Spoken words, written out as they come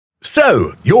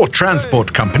So, your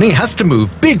transport company has to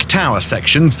move big tower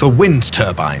sections for wind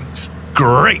turbines.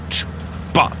 Great!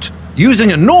 But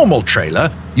using a normal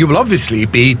trailer, you will obviously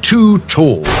be too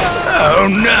tall. Oh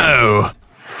no!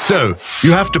 So,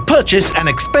 you have to purchase an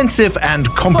expensive and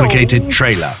complicated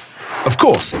trailer. Of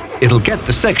course, it'll get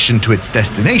the section to its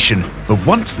destination, but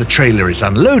once the trailer is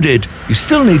unloaded, you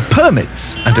still need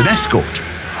permits and an escort.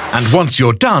 And once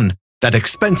you're done, that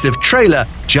expensive trailer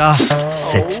just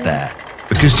sits there,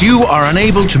 because you are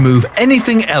unable to move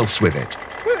anything else with it.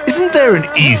 Isn't there an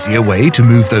easier way to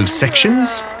move those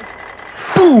sections?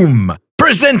 Boom!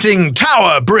 Presenting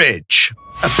Tower Bridge!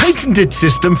 A patented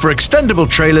system for extendable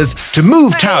trailers to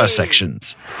move tower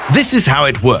sections. This is how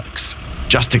it works.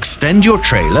 Just extend your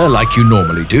trailer like you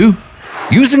normally do.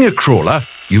 Using a crawler,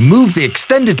 you move the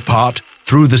extended part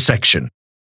through the section.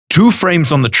 2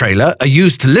 frames on the trailer are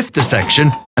used to lift the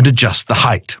section and adjust the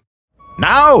height.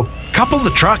 Now, couple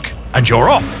the truck and you're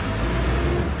off.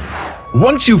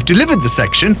 Once you've delivered the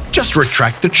section, just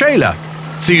retract the trailer,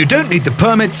 so you don't need the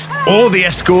permits or the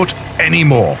escort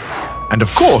anymore. And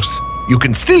of course, you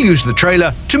can still use the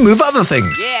trailer to move other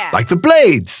things, like the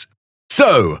blades.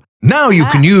 So, now you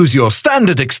can use your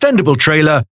standard extendable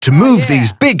trailer to move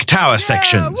these big tower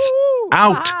sections.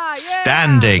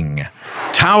 Outstanding!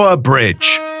 Tower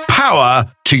Bridge.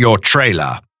 Power to your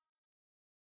trailer.